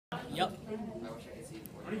Yep. I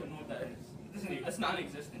don't even know what that is. That's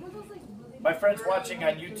non-existent. My friends watching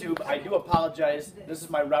on YouTube, I do apologize. This is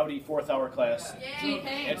my rowdy 4th hour class.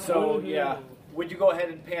 And so, yeah, would you go ahead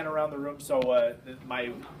and pan around the room so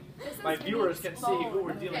my viewers can see who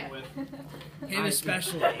we're dealing with? Him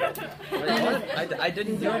especially. What? I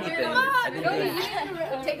didn't do anything. I didn't do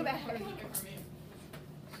anything. Take it back.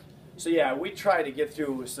 So yeah, we try to get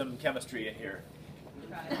through some chemistry in here.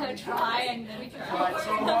 Try.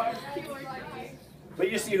 But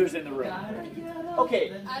you see who's in the room.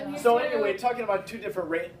 Okay, so anyway, talking about two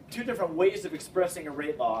different ways of expressing a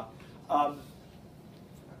rate law.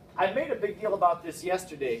 I made a big deal about this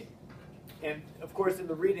yesterday, and of course in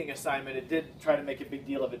the reading assignment it did try to make a big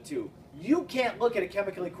deal of it too. You can't look at a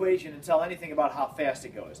chemical equation and tell anything about how fast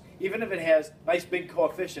it goes. Even if it has nice big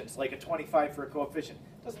coefficients, like a 25 for a coefficient,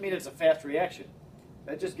 doesn't mean it's a fast reaction.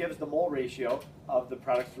 That just gives the mole ratio of the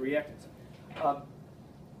products to reactants.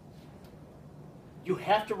 You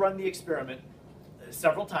have to run the experiment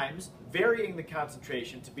several times, varying the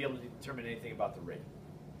concentration to be able to determine anything about the rate.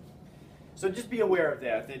 So just be aware of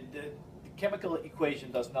that. The chemical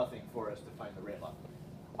equation does nothing for us to find the rate law.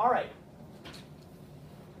 All right.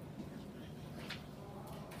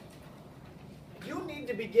 You need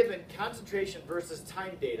to be given concentration versus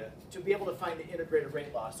time data to be able to find the integrated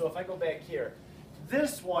rate law. So if I go back here,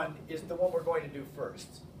 this one is the one we're going to do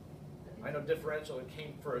first. I know differential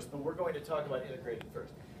came first, but we're going to talk about integrated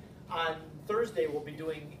first. On Thursday, we'll be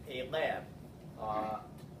doing a lab,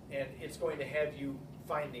 and it's going to have you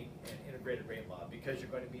finding an integrated rate law because you're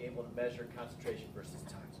going to be able to measure concentration versus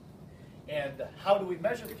time. And how do we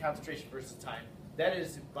measure the concentration versus time? That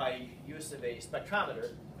is by use of a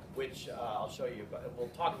spectrometer, which I'll show you, but we'll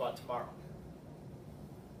talk about tomorrow.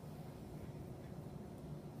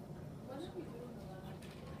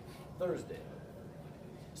 Thursday.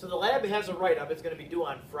 So the lab has a write-up. It's going to be due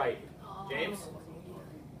on Friday. James?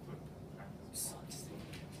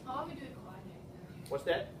 What's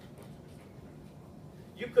that?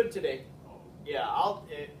 You could today. Yeah, I'll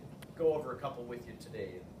go over a couple with you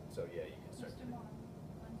today. So yeah, you can start today.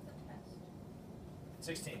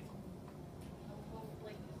 16th.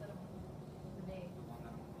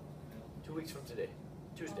 2 weeks from today.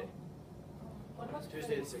 Tuesday.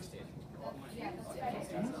 Tuesday the 16th.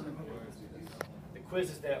 The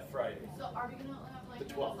quiz is that Friday. So are we gonna have like The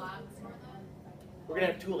 12th. labs for that? We're going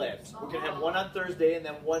to have 2 labs. We're going to have one on Thursday and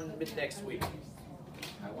then one mid-next week.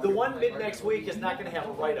 The one mid-next week is not going to have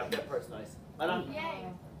a write-up. That part's nice. Yay.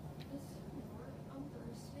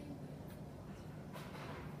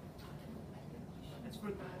 It's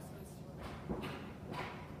for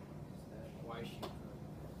Why she?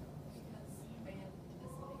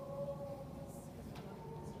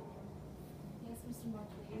 Yes, Mr. Moore,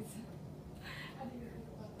 please.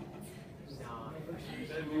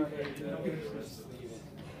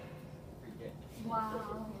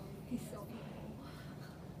 Wow. He's so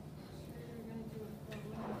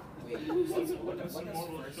Wait, what does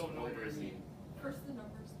first order mean? First the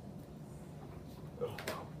numbers.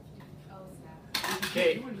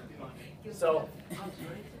 Okay, so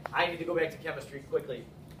I need to go back to chemistry quickly.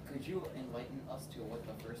 Could you enlighten us to what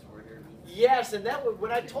the first order means? Yes, and that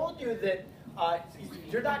when I told you that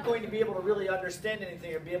you're not going to be able to really understand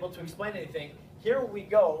anything or be able to explain anything, here we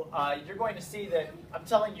go. You're going to see that I'm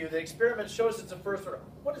telling you the experiment shows it's a first order.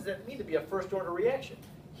 What does that mean to be a first order reaction?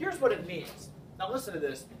 Here's what it means. Now listen to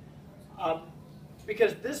this.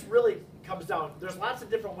 Because this really comes down, there's lots of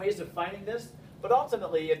different ways of finding this, but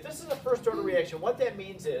ultimately, if this is a first order reaction, what that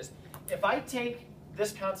means is, if I take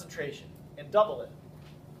this concentration and double it,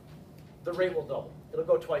 the rate will double. It'll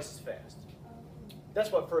go twice as fast.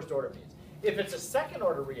 That's what first order means. If it's a second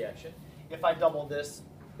order reaction, if I double this,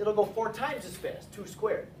 it'll go 4 times as fast, 2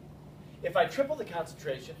 squared. If I triple the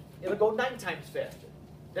concentration, it'll go 9 times faster.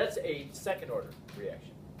 That's a second order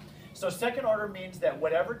reaction. So second order means that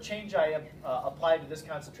whatever change I apply to this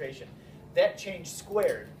concentration, that change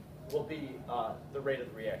squared will be the rate of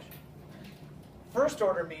the reaction. First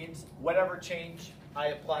order means whatever change I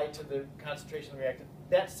apply to the concentration of the reactant,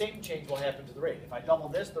 that same change will happen to the rate. If I double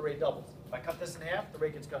this, the rate doubles. If I cut this in half, the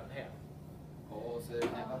rate gets cut in half. Oh, so there's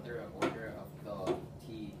another order of the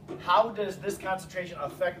T. How does this concentration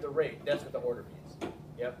affect the rate? That's what the order means.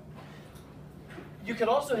 Yep. You can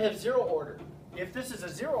also have zero order. If this is a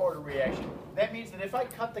zero order reaction, that means that if I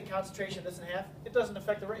cut the concentration of this in half, it doesn't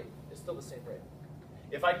affect the rate. It's still the same rate.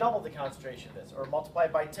 If I double the concentration of this, or multiply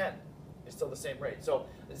it by 10, it's still the same rate. So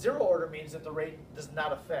zero order means that the rate does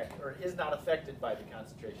not affect, or is not affected by the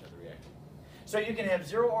concentration of the reaction. So you can have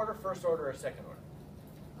zero order, first order, or second order.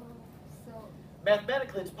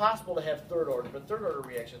 Mathematically, it's possible to have third order, but third order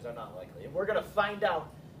reactions are not likely. And we're going to find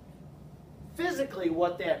out physically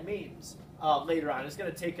what that means later on. It's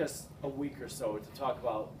going to take us a week or so to talk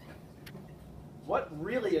about what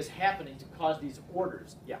really is happening to cause these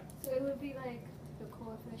orders. Yeah. So it would be like the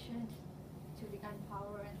coefficient to the n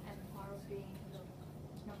power and n power being the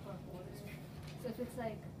number of orders. So if it's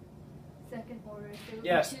like second order, so it would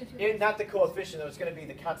Yes, be 2 to not the coefficient, though. It's going to be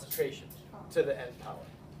the concentration Oh. to the n power.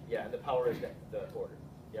 Yeah, and the power is the order.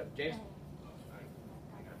 Yep, James? I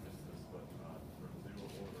think I missed this, but for zero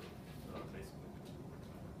order, basically.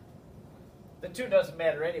 The 2 doesn't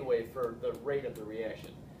matter anyway for the rate of the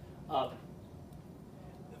reaction.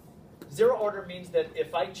 Zero order means that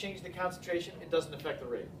if I change the concentration, it doesn't affect the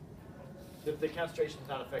rate. The concentration is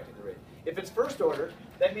not affecting the rate. If it's first order,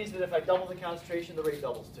 that means that if I double the concentration, the rate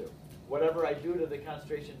doubles too. Whatever I do to the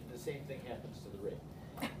concentration, the same thing happens to the rate.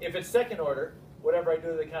 If it's second order, whatever I do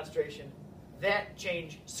to the concentration, that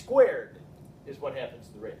change squared is what happens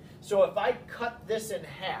to the rate. So if I cut this in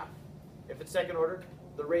half, if it's second order,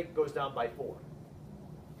 the rate goes down by 4.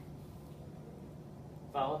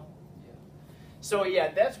 Follow? Yeah. So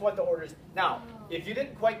yeah, that's what the order is. Now, if you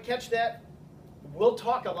didn't quite catch that, we'll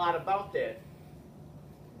talk a lot about that,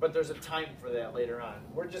 but there's a time for that later on.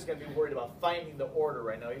 We're just going to be worried about finding the order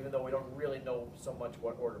right now, even though we don't really know so much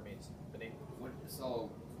what order means. Benny?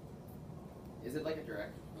 So, is it like a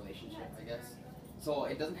direct relationship, I guess? So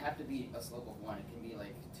it doesn't have to be a slope of 1. It can be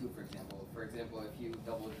like 2, for example. For example, if you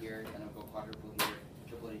double it here, then it'll go quadruple here,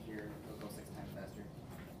 triple it here, it'll go 6 times faster.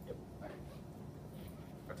 Yep. Right.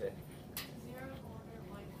 Okay. Zero order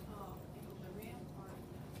like equilibrium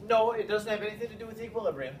or? No, it doesn't have anything to do with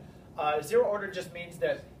equilibrium. Zero order just means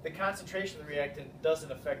that the concentration of the reactant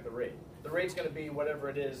doesn't affect the rate. The rate's going to be whatever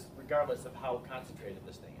it is, regardless of how concentrated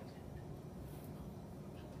this thing is.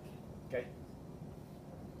 Okay?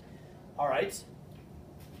 All right.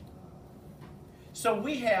 So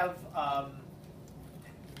we have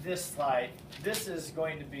this slide. This is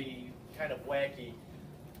going to be kind of wacky.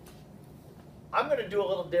 I'm going to do a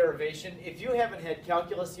little derivation. If you haven't had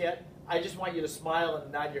calculus yet, I just want you to smile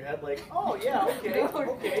and nod your head like, oh yeah, okay,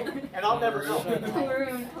 okay, and I'll never know.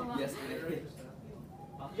 Yes.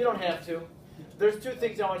 You don't have to. There's 2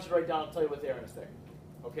 things I want you to write down. I'll tell you what they are in a second.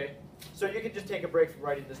 Okay? So you can just take a break from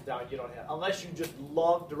writing this down. You don't have, unless you just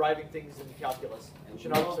love deriving things in calculus. You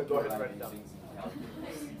should also go ahead and write it down.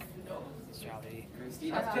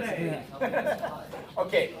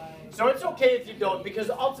 Okay, so it's okay if you don't, because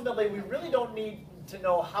ultimately we really don't need to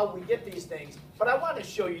know how we get these things, but I want to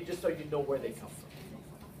show you just so you know where they come from.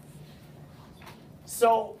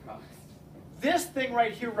 So this thing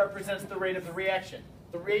right here represents the rate of the reaction.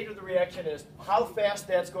 The rate of the reaction is how fast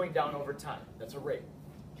that's going down over time. That's a rate.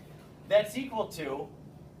 That's equal to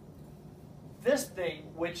this thing,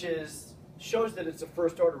 which shows that it's a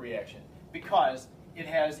first order reaction because it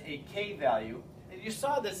has a K value. And you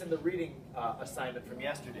saw this in the reading assignment from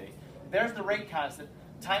yesterday. There's the rate constant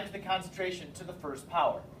times the concentration to the first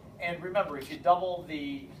power. And remember, if you double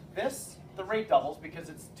this, the rate doubles because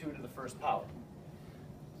it's 2 to the first power.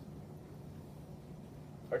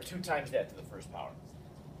 Or 2 times that to the first power.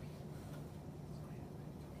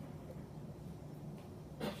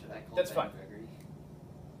 Should I call That's Benny fine. Gregory?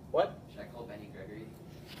 What? Should I call Benny Gregory?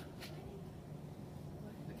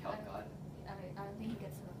 The calc god? I think he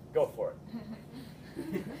gets it. Go for it.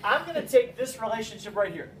 I'm going to take this relationship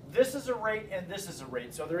right here. This is a rate and this is a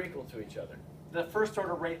rate, so they're equal to each other. The first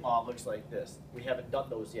order rate law looks like this. We haven't done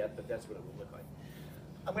those yet, but that's what it would look like.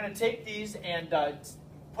 I'm going to take these and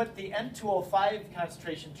put the N2O5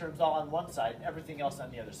 concentration terms all on one side, everything else on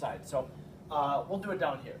the other side. So we'll do it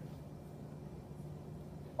down here.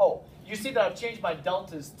 Oh, you see that I've changed my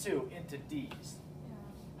deltas too into D's.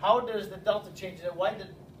 How does the delta change it? Why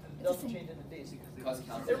did the delta change into D's? Because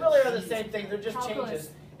calculus. They really are the same thing, they're just Calculus. changes.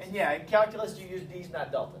 And yeah, in calculus you use D's,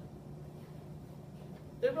 not delta.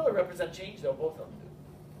 They really represent change though, both of them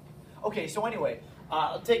do. Okay, so anyway,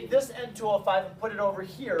 I'll take this N2O5 and put it over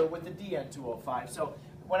here with the DN2O5. So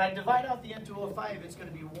when I divide out the N2O5, it's going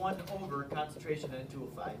to be 1 over concentration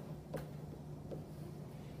N2O5.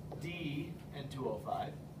 D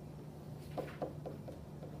N2O5.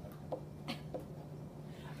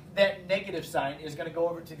 That negative sign is going to go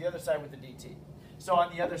over to the other side with the dt. So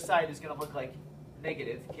on the other side is going to look like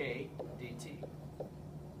negative K dt.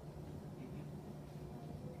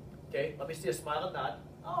 Okay, let me see a smile and nod.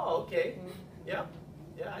 Oh, okay. Yeah,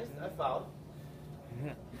 I followed.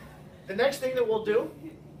 The next thing that we'll do,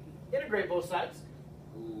 integrate both sides.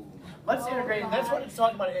 Ooh. Let's Oh, integrate, and that's what God. it's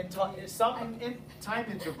talking about in some time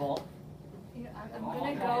interval. Yeah, I'm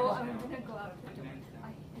gonna go out.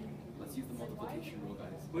 Let's use the multiplication rule,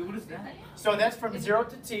 guys. Wait, what is that? So that's from 0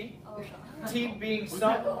 to t. Oh, T being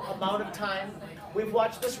some amount of time. We've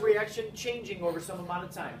watched this reaction changing over some amount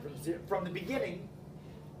of time, from the beginning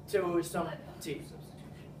to some t.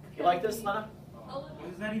 You like this, Lana? What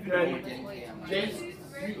does that even Good. mean? James?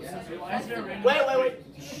 Why is there a random- Wait.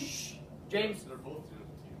 Shh. James? They're both 0 to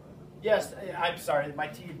t, right? Yes, I'm sorry. My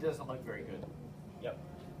t doesn't look very good. Yep.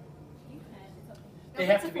 They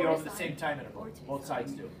No, have it's to a be over the 40 same time interval. Vortex. Both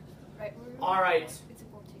sides do. Right. All right. It's a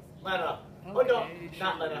vortex. Lena. Oh, no. Okay,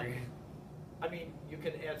 Not sure. Lena. I mean, you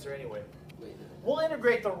can answer anyway. Wait. We'll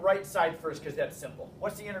integrate the right side first because that's simple.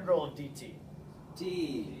 What's the integral of dt?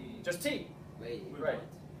 T. Just t. Wait. Right.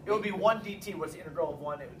 It would be 1 dt. What's the integral of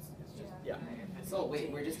 1? It's just, yeah. So wait,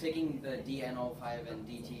 we're just taking the dN05 and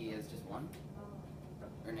dt as just 1?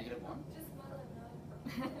 Or negative 1?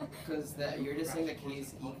 Because you're just saying the k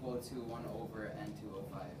is equal to 1 over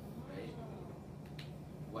n205, right?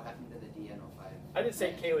 What happened to the dN05? I didn't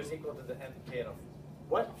say k was equal to the n k of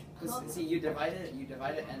what? Because see, you divided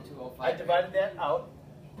n205. I divided that out.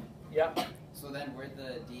 Yeah. So then where'd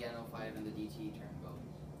the dN05 and the dt term go?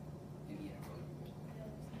 In the integral.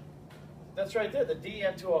 That's right there. The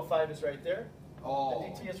dn205 is right there. Oh. The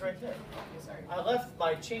dt is right there. Okay, sorry. I left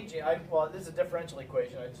my changing. Well, this is a differential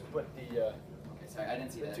equation. I just put the Okay, sorry, I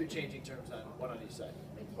didn't see that. two changing terms on one on each side.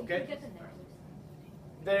 You Okay. can get the negatives.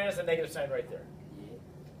 There's a negative sign right there. Yeah.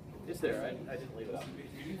 It's there. I didn't leave it out.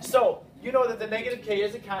 So you know that the negative k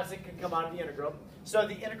is a constant, can come out of the integral. So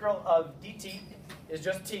the integral of dt is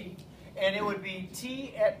just t, and it would be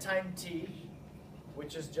t at time t,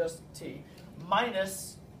 which is just t,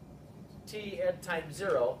 minus t at time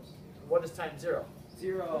 0. What is time 0?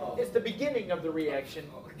 0. It's the beginning of the reaction,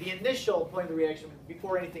 the initial point of the reaction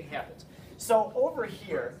before anything happens. So over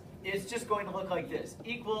here, it's just going to look like this,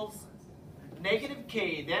 equals negative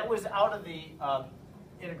k, that was out of the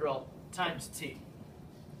integral, times t.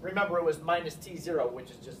 Remember, it was minus t0, which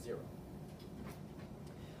is just 0.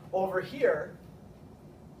 Over here,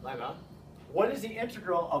 Lena, what is the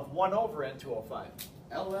integral of 1 over n205?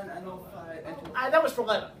 Ln n05 n205. That was from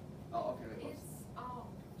Lena. Oh, okay, wait. It's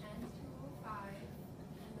n205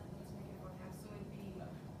 and then let's make it 1/2, so it'd be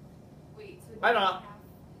wait, so it'd be I know.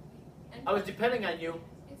 1/2. I was depending on you.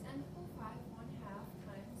 It's n205 1/2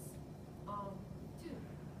 times 2.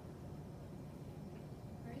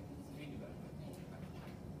 Right? Because you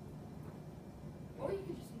or you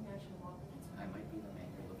could just do natural log. I might be the man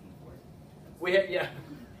you're looking for. We have, yeah.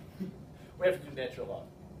 We have to do natural law.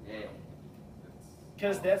 Yeah.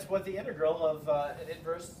 Because that's what the integral of an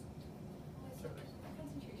inverse.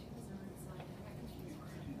 Concentration is on the side. I got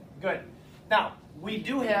confused. Good. Now, we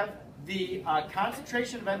do have the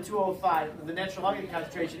concentration of N2O5, the natural log of the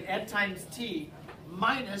concentration at times t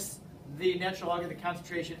minus the natural log of the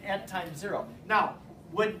concentration at time 0. Now,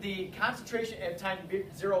 would the concentration at time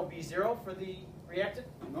 0 be 0 for the reactant?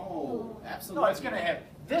 No, absolutely. No, it's going to have,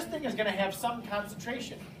 this thing is going to have some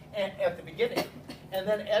concentration at the beginning. And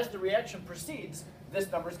then as the reaction proceeds, this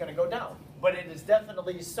number is going to go down. But it is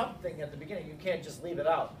definitely something at the beginning. You can't just leave it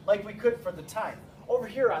out, like we could for the time. Over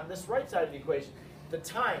here on this right side of the equation, the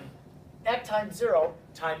time, at time 0,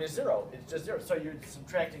 time is 0. It's just 0. So you're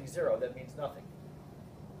subtracting 0. That means nothing.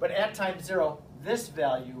 But at time 0, this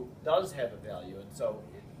value does have a value, and so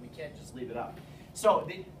we can't just leave it out. So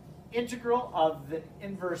the integral of the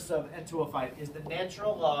inverse of N2O5 is the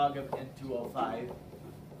natural log of N2O5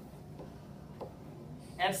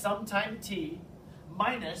 at some time t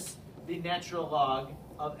minus the natural log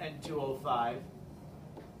of N2O5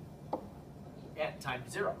 at time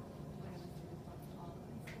 0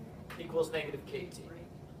 equals negative kt.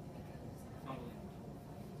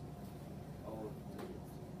 Oh,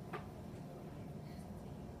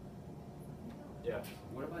 Yeah.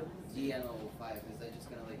 what about dN05? Is that just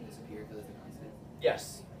gonna like disappear because it's a constant?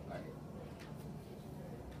 Yes. Alright.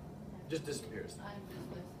 Just disappears.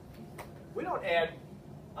 We don't add,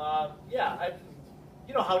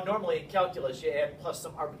 you know how normally in calculus you add plus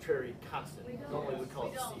some arbitrary constant. Normally we call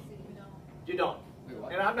it c. You don't. Wait,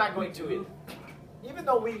 what? And I'm not going to either. Even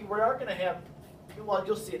though we are going to have, well,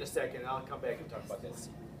 you'll see in a second, and I'll come back and talk about that c.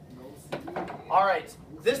 All right,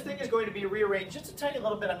 this thing is going to be rearranged just a tiny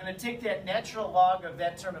little bit. I'm going to take that natural log of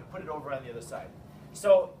that term and put it over on the other side.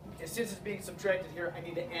 So since it's being subtracted here, I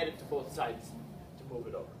need to add it to both sides to move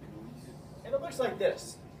it over. And it looks like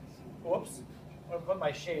this. Whoops. I'm going to put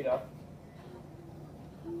my shade up.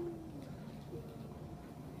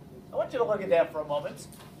 I want you to look at that for a moment.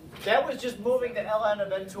 That was just moving the ln of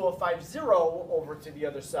N2O5 over to the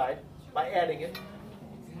other side by adding it.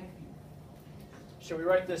 Should we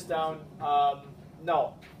write this down?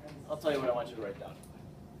 No. I'll tell you what I want you to write down.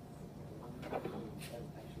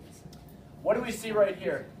 What do we see right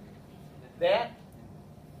here? That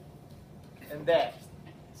and that.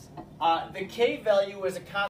 The k value is a constant.